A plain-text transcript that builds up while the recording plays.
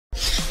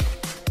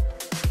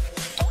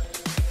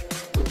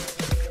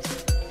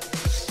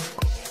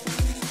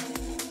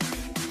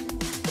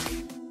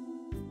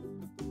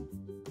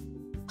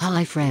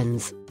Hi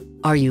friends!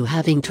 Are you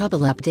having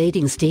trouble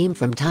updating Steam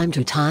from time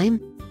to time?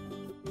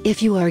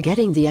 If you are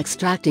getting the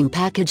extracting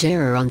package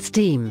error on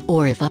Steam,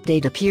 or if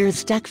update appears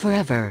stuck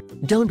forever,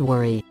 don't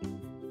worry.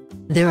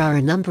 There are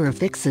a number of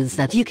fixes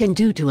that you can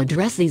do to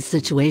address these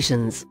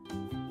situations.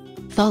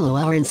 Follow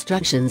our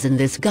instructions in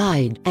this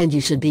guide, and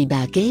you should be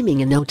back gaming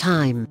in no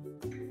time.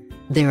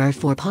 There are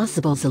 4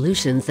 possible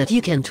solutions that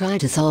you can try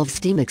to solve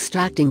Steam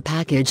extracting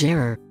package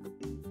error.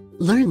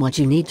 Learn what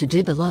you need to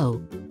do below.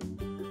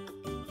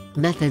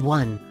 Method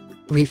 1.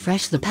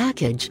 Refresh the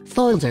package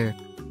folder.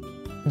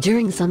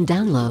 During some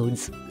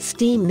downloads,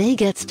 Steam may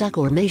get stuck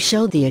or may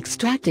show the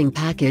extracting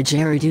package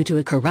error due to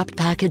a corrupt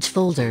package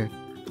folder.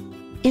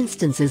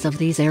 Instances of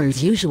these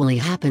errors usually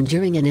happen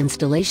during an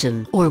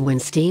installation or when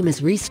Steam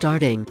is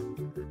restarting.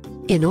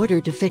 In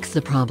order to fix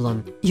the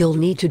problem, you'll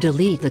need to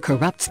delete the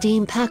corrupt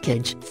Steam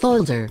package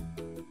folder.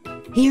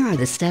 Here are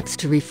the steps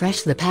to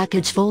refresh the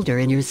package folder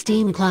in your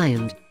Steam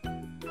client.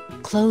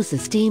 Close the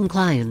Steam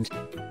client.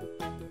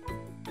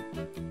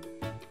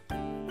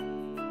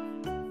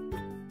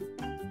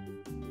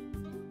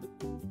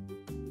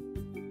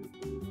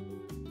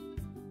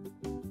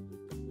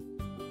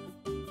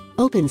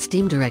 Open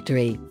Steam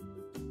directory.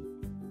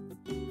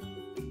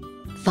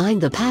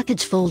 Find the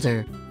package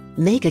folder.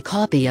 Make a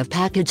copy of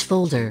package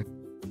folder.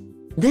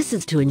 This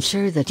is to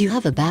ensure that you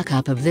have a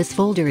backup of this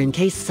folder in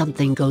case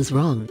something goes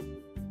wrong.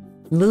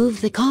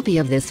 Move the copy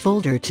of this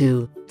folder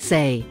to,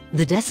 say,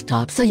 the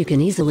desktop so you can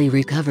easily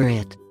recover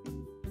it.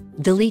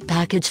 Delete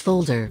package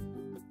folder.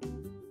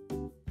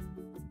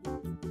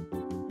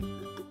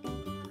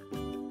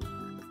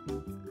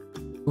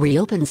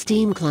 Reopen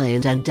Steam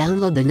client and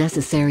download the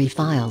necessary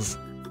files.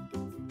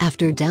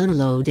 After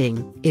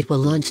downloading, it will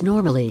launch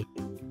normally.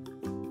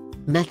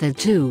 Method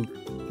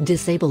 2.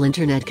 Disable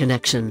internet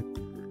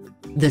connection.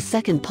 The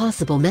second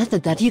possible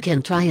method that you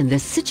can try in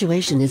this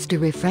situation is to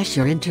refresh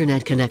your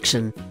internet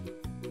connection.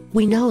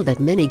 We know that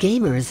many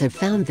gamers have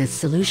found this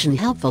solution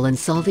helpful in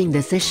solving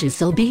this issue,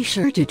 so be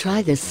sure to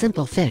try this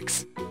simple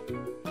fix.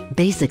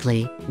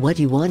 Basically, what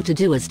you want to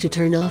do is to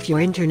turn off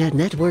your internet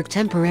network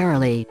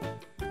temporarily.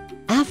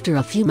 After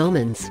a few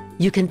moments,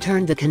 you can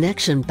turn the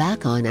connection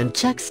back on and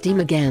check Steam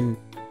again.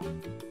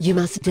 You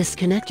must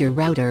disconnect your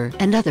router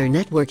and other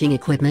networking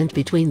equipment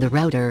between the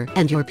router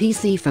and your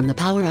PC from the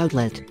power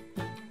outlet.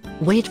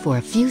 Wait for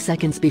a few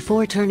seconds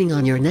before turning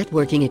on your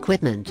networking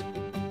equipment.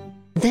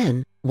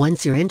 Then,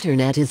 once your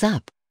internet is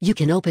up, you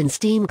can open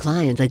Steam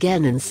client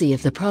again and see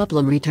if the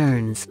problem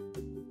returns.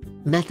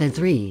 Method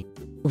 3.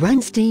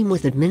 Run Steam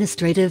with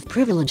administrative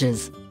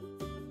privileges.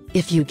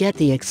 If you get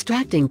the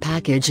extracting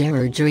package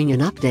error during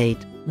an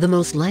update, the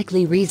most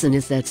likely reason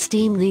is that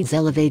Steam needs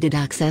elevated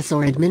access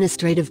or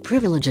administrative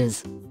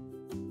privileges.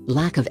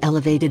 Lack of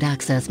elevated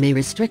access may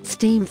restrict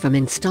Steam from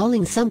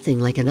installing something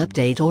like an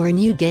update or a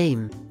new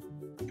game.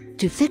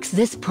 To fix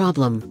this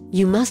problem,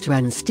 you must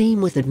run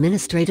Steam with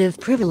administrative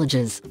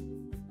privileges.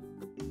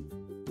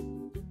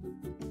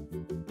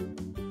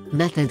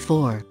 Method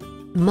 4.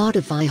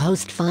 Modify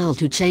host file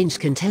to change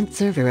content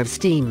server of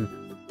Steam.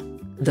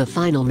 The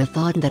final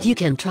method that you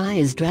can try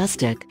is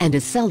drastic and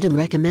is seldom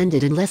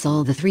recommended unless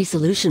all the 3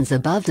 solutions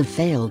above have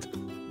failed.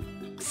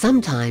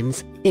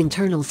 Sometimes,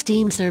 internal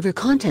Steam server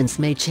contents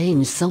may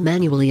change, so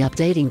manually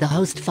updating the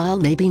host file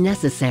may be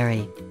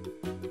necessary.